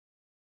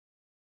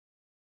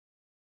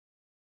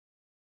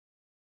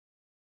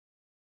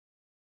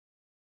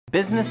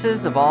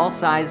Businesses of all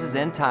sizes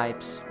and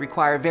types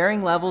require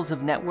varying levels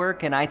of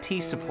network and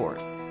IT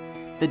support.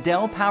 The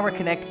Dell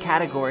PowerConnect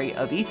category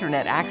of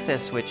Ethernet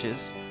access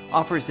switches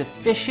offers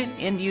efficient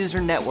end-user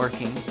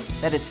networking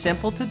that is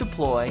simple to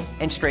deploy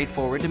and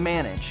straightforward to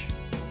manage.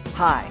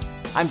 Hi,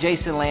 I'm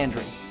Jason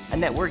Landry, a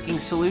networking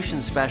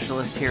solutions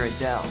specialist here at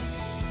Dell.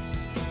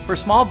 For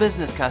small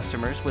business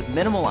customers with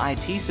minimal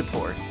IT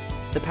support,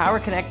 the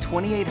PowerConnect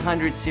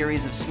 2800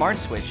 series of smart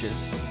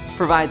switches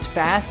provides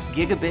fast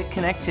gigabit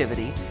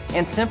connectivity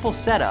and simple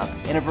setup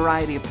in a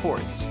variety of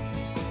ports.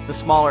 The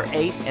smaller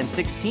 8 and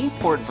 16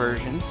 port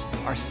versions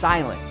are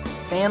silent,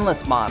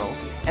 fanless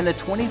models, and the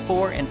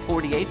 24 and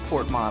 48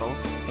 port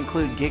models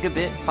include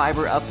gigabit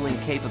fiber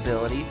uplink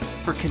capability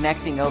for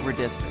connecting over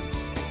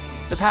distance.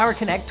 The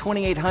PowerConnect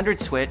 2800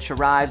 switch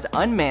arrives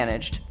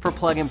unmanaged for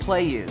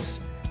plug-and-play use,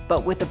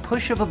 but with the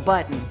push of a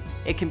button,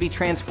 it can be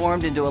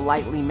transformed into a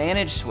lightly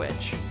managed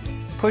switch.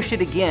 Push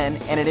it again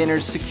and it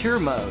enters secure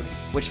mode,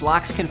 which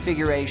locks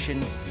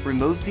configuration,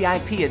 removes the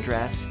IP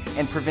address,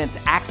 and prevents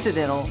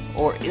accidental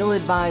or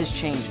ill-advised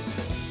changes.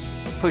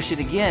 Push it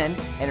again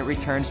and it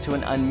returns to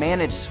an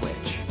unmanaged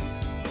switch.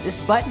 This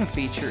button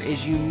feature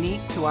is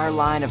unique to our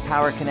line of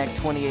PowerConnect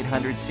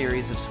 2800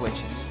 series of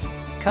switches.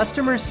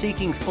 Customers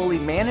seeking fully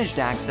managed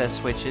access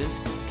switches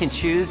can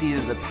choose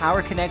either the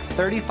PowerConnect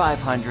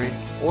 3500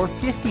 or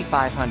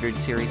 5500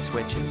 series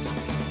switches.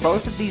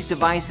 Both of these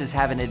devices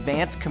have an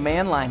advanced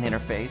command line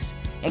interface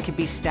and can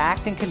be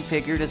stacked and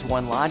configured as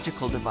one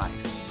logical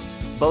device.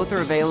 Both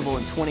are available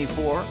in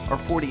 24 or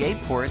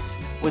 48 ports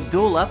with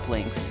dual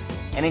uplinks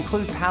and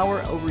include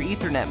power over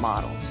Ethernet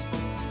models.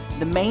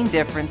 The main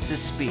difference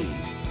is speed.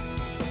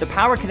 The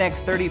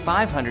PowerConnect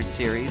 3500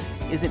 series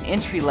is an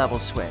entry-level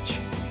switch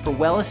for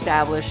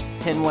well-established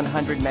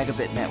 10-100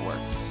 megabit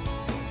networks.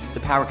 The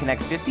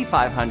PowerConnect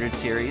 5500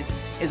 series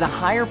is a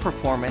higher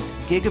performance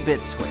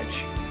gigabit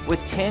switch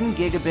with 10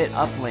 gigabit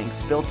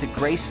uplinks built to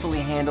gracefully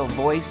handle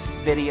voice,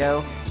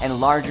 video, and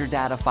larger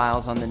data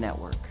files on the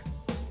network.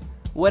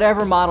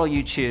 Whatever model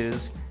you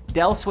choose,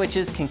 Dell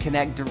switches can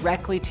connect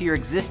directly to your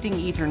existing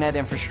Ethernet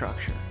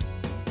infrastructure.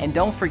 And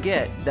don't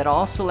forget that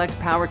all select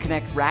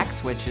PowerConnect rack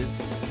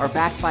switches are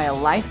backed by a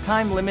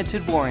lifetime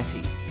limited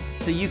warranty,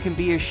 so you can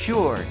be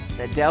assured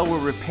that Dell will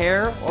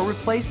repair or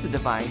replace the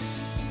device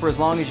for as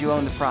long as you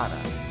own the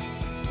product.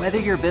 Whether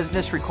your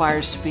business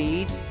requires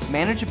speed,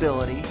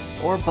 manageability,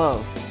 or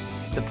both,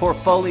 the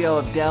portfolio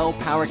of Dell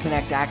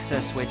PowerConnect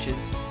access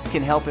switches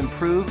can help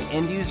improve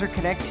end-user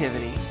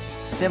connectivity,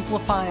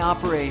 simplify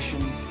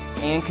operations,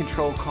 and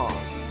control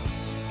costs.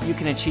 You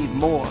can achieve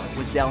more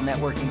with Dell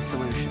networking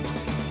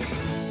solutions.